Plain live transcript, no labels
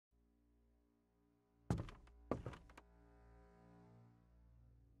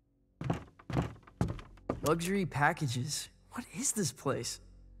Luxury packages. What is this place?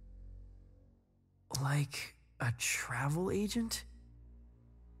 Like a travel agent?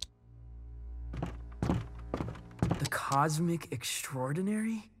 The Cosmic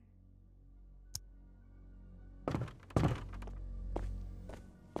Extraordinary?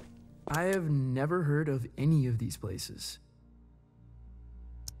 I have never heard of any of these places.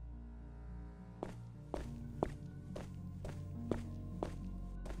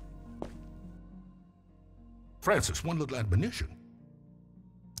 Francis, one little admonition.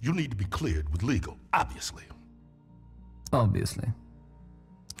 You need to be cleared with legal, obviously. Obviously.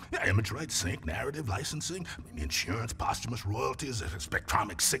 Yeah, image rights, sync, narrative, licensing, insurance, posthumous royalties, a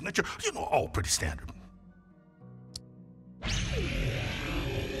spectromic signature, you know, all pretty standard.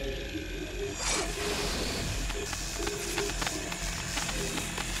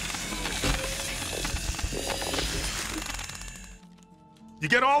 You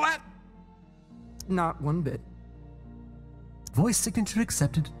get all that? Not one bit. Voice signature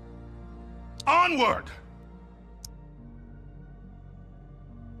accepted. Onward!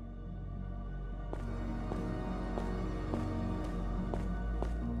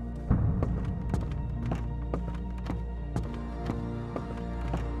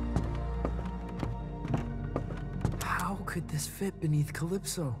 How could this fit beneath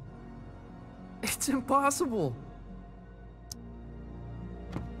Calypso? It's impossible!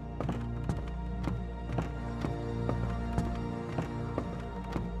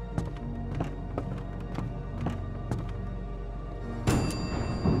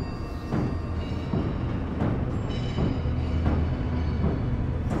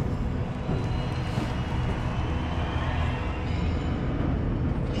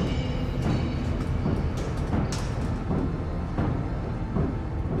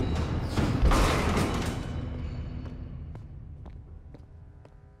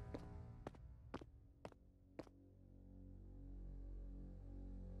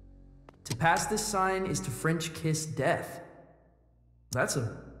 To pass this sign is to French kiss death. That's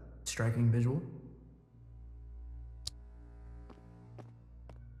a striking visual.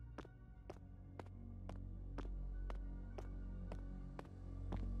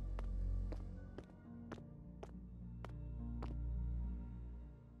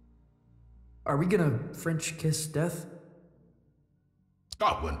 Are we gonna French kiss death?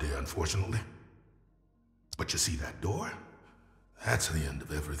 Oh, one day, unfortunately. But you see that door? That's the end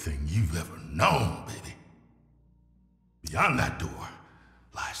of everything you've ever known, baby. Beyond that door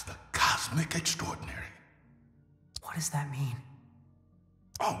lies the Cosmic Extraordinary. What does that mean?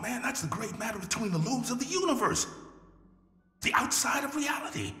 Oh man, that's the great matter between the lobes of the universe. The outside of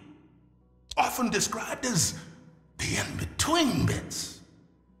reality. Often described as the in-between bits.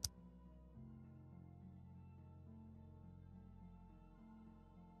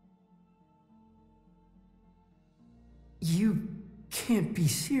 You can't be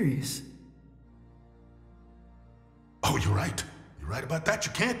serious. Oh, you're right. You're right about that.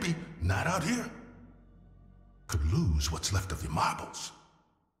 You can't be. Not out here. Could lose what's left of your marbles.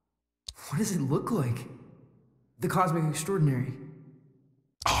 What does it look like? The Cosmic Extraordinary.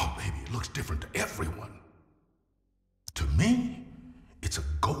 Oh, baby, it looks different to everyone. To me, it's a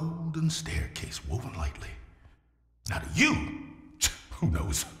golden staircase woven lightly. Now to you, who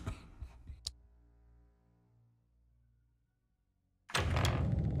knows?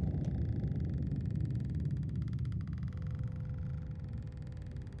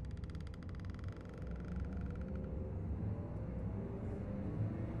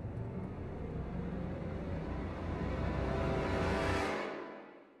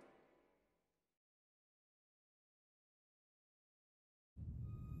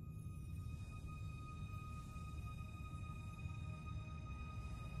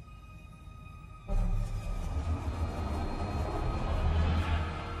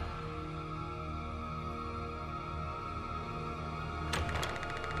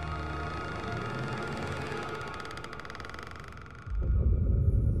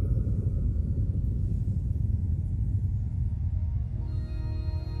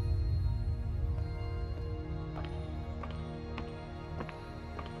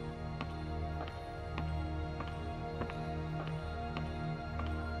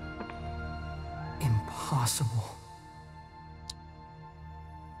 Impossible.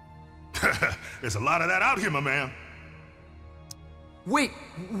 There's a lot of that out here, my man. Wait,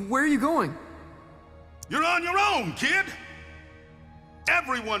 where are you going? You're on your own, kid.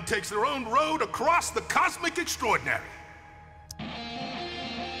 Everyone takes their own road across the Cosmic Extraordinary.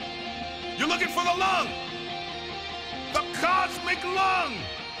 You're looking for the lung. The Cosmic Lung.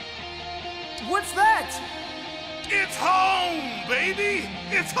 What's that? It's home, baby.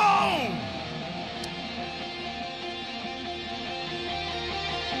 It's home.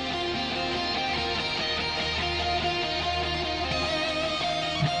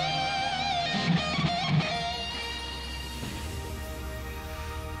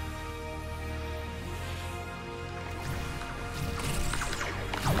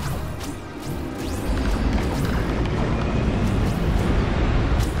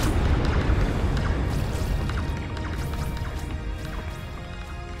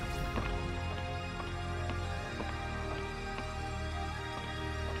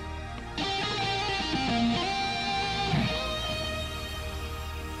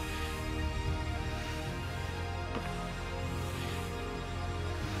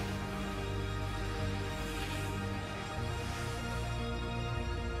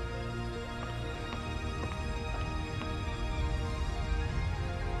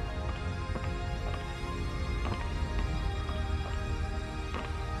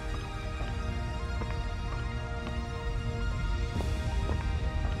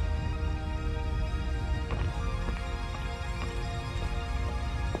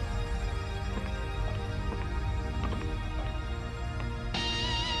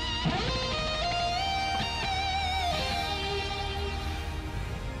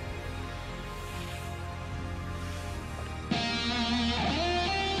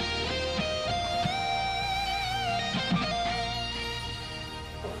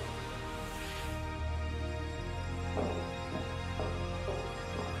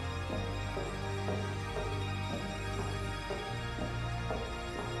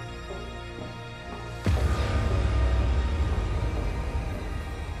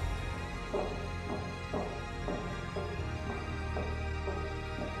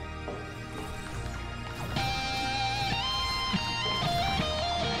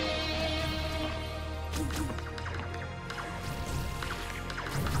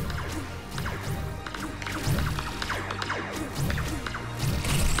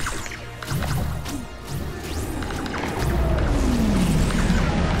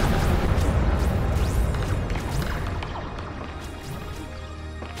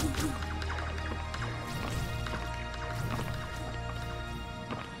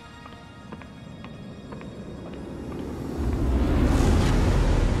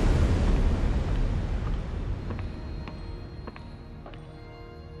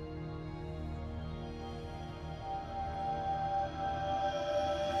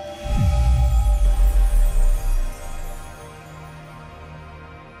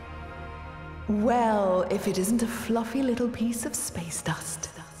 Well, if it isn't a fluffy little piece of space dust.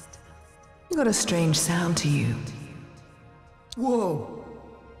 You got a strange sound to you. Whoa.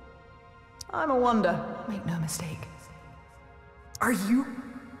 I'm a wonder, make no mistake. Are you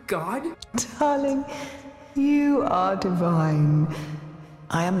God? Darling, you are divine.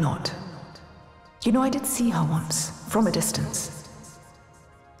 I am not. You know, I did see her once, from a distance.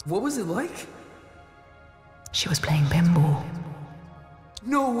 What was it like? She was playing pinball.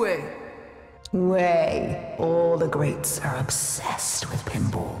 No way. Way. All the greats are obsessed with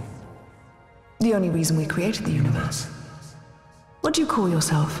pinball. The only reason we created the universe. What do you call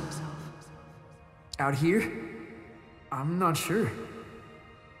yourself? Out here? I'm not sure.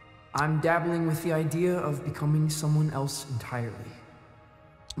 I'm dabbling with the idea of becoming someone else entirely.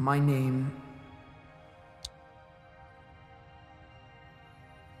 My name...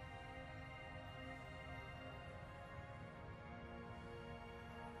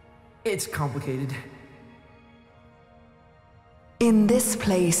 It's complicated. In this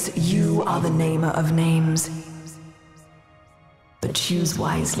place, you are the namer of names. But choose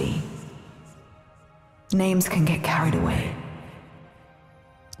wisely. Names can get carried away.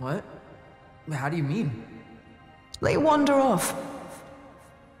 What? How do you mean? They wander off.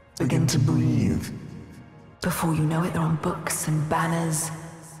 Begin to breathe. Before you know it, they're on books and banners,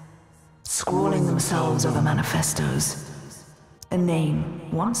 scrawling themselves over manifestos. A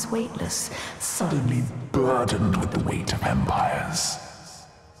name, once weightless, Suddenly burdened with the weight of empires.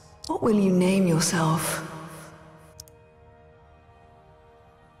 What will you name yourself?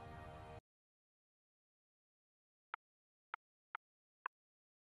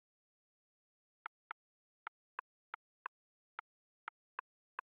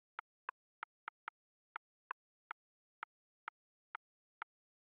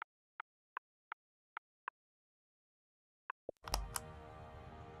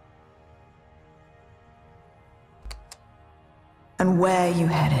 And where you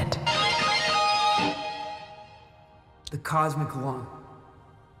headed? The cosmic lung.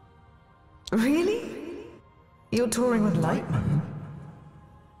 Really? You're touring with Lightman?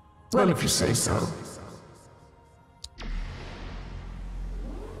 Well, if you say so.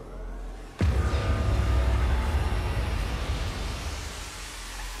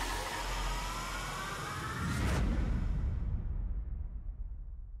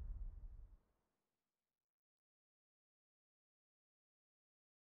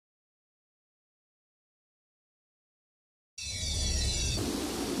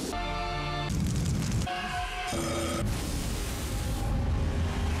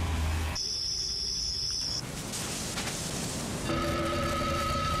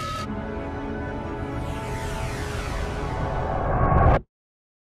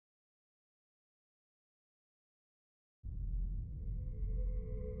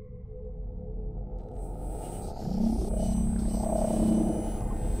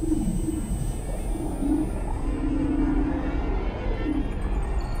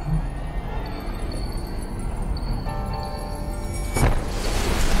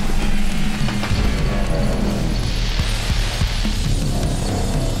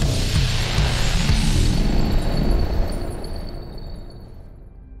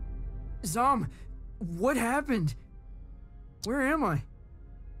 Zom, what happened? Where am I?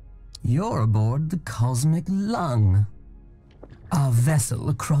 You're aboard the Cosmic Lung, our vessel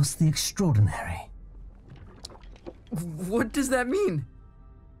across the extraordinary. What does that mean?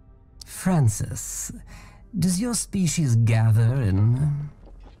 Francis, does your species gather in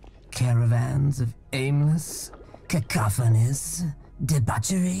caravans of aimless, cacophonous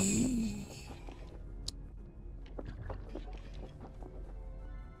debauchery?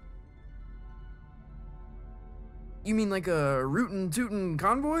 You mean like a rootin' tootin'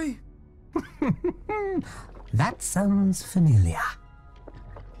 convoy? That sounds familiar.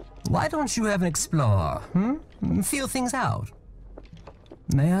 Why don't you have an explore, Feel things out.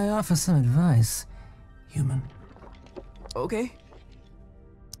 May I offer some advice, human? Okay.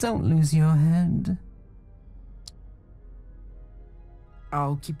 Don't lose your head.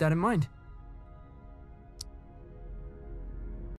 I'll keep that in mind.